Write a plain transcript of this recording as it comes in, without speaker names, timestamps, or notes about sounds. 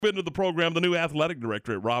Into the program, the new athletic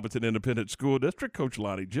director at Robinson Independent School District, Coach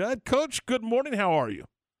Lonnie Judd. Coach, good morning. How are you?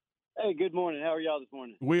 Hey, good morning. How are y'all this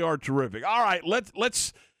morning? We are terrific. All right,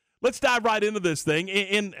 let's dive right into this thing.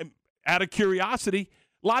 And out of curiosity,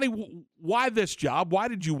 Lonnie, why this job? Why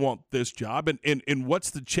did you want this job? And what's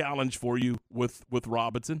the challenge for you with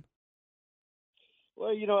Robinson? Well,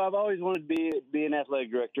 I've always wanted to be an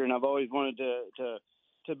athletic director, and I've always wanted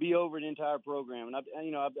to be over an entire program. And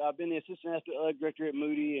I've been the assistant athletic director at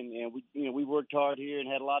Moody, and we worked hard here and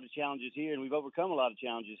had a lot of challenges here, and we've overcome a lot of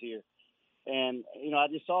challenges here. And I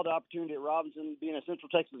just saw the opportunity at Robinson, being a Central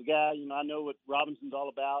Texas guy. I know what Robinson's all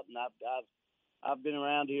about, and I've been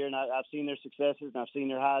around here, and I've seen their successes, and I've seen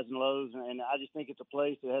their highs and lows, and I just think it's a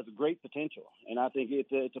place that has a great potential, and I think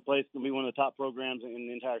it's a place that can be one of the top programs in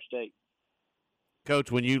the entire state.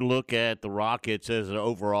 Coach, when you look at the Rockets as an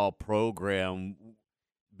overall program,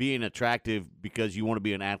 being attractive because you want to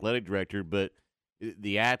be an athletic director, but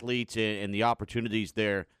the athletes and the opportunities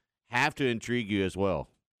there have to intrigue you as well.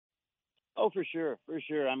 Oh, for sure.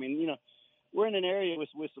 I mean, we're in an area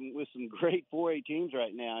with some great 4A teams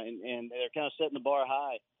right now, and they're kind of setting the bar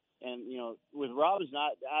high. And with Robinson,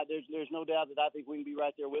 there's no doubt that I think we can be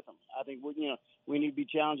right there with them. I think we need to be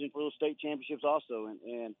challenging for those state championships also,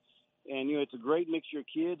 and it's a great mixture of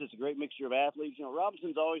kids. It's a great mixture of athletes.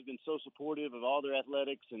 Robinson's always been so supportive of all their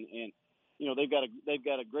athletics, and they've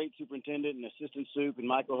got a great superintendent and assistant soup and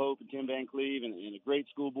Michael Hope and Tim Van Cleve and a great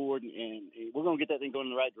school board, and we're going to get that thing going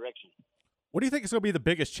in the right direction. What do you think is going to be the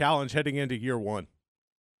biggest challenge heading into year one?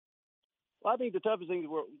 Well, I think the toughest thing,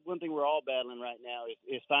 one thing we're all battling right now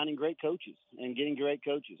is finding great coaches and getting great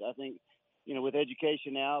coaches. I think, with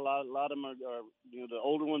education now, a lot of them are the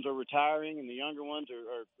older ones are retiring and the younger ones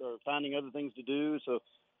are finding other things to do. So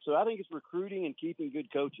I think it's recruiting and keeping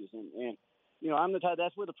good coaches. And I'm the type,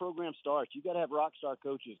 that's where the program starts. You got to have rock star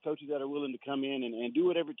coaches that are willing to come in and do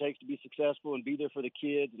whatever it takes to be successful and be there for the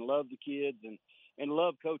kids and love the kids and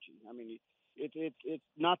love coaching. I mean, it's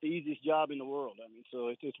not the easiest job in the world. I mean, so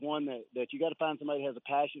it's one that you got to find somebody that has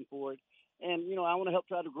a passion for it. And, I want to help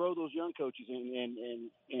try to grow those young coaches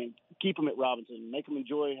and keep them at Robinson, make them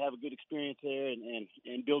have a good experience there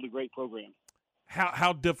and build a great program.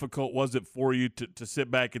 How difficult was it for you to sit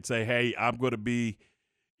back and say, hey, I'm going to be,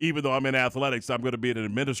 even though I'm in athletics, I'm going to be an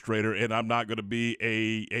administrator and I'm not going to be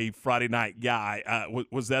a Friday night guy.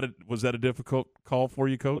 Was that a difficult call for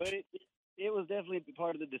you, Coach? But it was definitely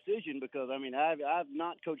part of the decision because, I mean, I've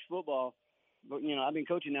not coached football, but, I've been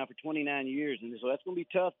coaching now for 29 years, and so that's going to be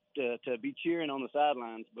tough to be cheering on the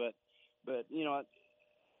sidelines. But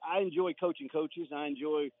I enjoy coaching coaches. I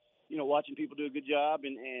enjoy, watching people do a good job,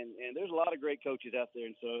 and there's a lot of great coaches out there.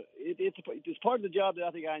 And so it's part of the job that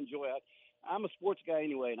I think I enjoy. I'm a sports guy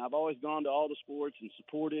anyway, and I've always gone to all the sports and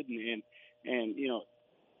supported and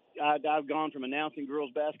I've gone from announcing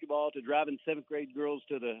girls basketball to driving seventh grade girls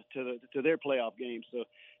to their playoff games. So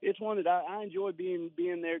it's one that I enjoy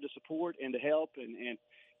being there to support and to help. And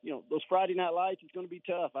those Friday night lights, it's going to be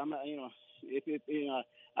tough. I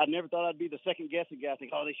never thought I'd be the second guessing guy. I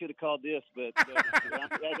think, they should have called this, but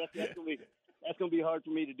that's going to be hard for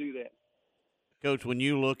me to do that. Coach, when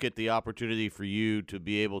you look at the opportunity for you to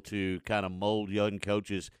be able to kind of mold young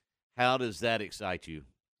coaches, how does that excite you?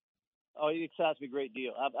 Oh, it excites me a great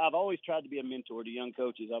deal. I've always tried to be a mentor to young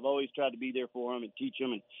coaches. I've always tried to be there for them and teach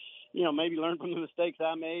them and, maybe learn from the mistakes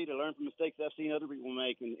I made or learn from mistakes I've seen other people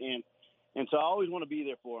make. And so I always want to be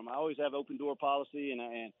there for them. I always have open door policy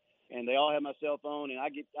and they all have my cell phone, and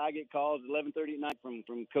I get calls at 11:30 at night from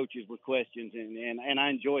coaches with questions, and I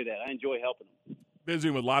enjoy that. I enjoy helping them.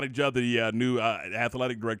 Visiting with Lonnie Judd, the new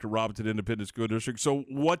athletic director, Robinson Independent School District. So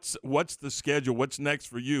what's the schedule? What's next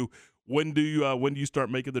for you? When do you start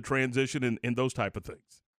making the transition and those type of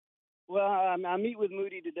things? Well, I meet with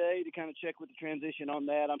Moody today to kind of check with the transition on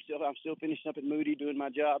that. I'm still finishing up at Moody, doing my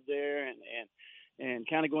job there, and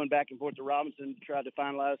kind of going back and forth to Robinson to try to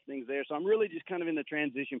finalize things there. So I'm really just kind of in the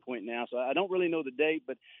transition point now. So I don't really know the date,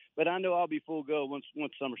 but I know I'll be full go once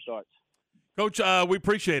summer starts. Coach, we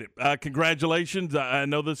appreciate it. Congratulations. I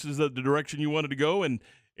know this is the direction you wanted to go, and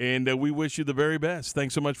we wish you the very best.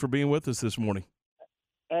 Thanks so much for being with us this morning.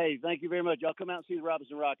 Hey, thank you very much. Y'all come out and see the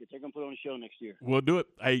Robinson Rockets. They're going to put on a show next year. We'll do it.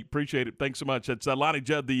 Hey, appreciate it. Thanks so much. That's Lonnie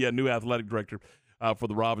Judd, the new athletic director for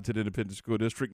the Robinson Independent School District.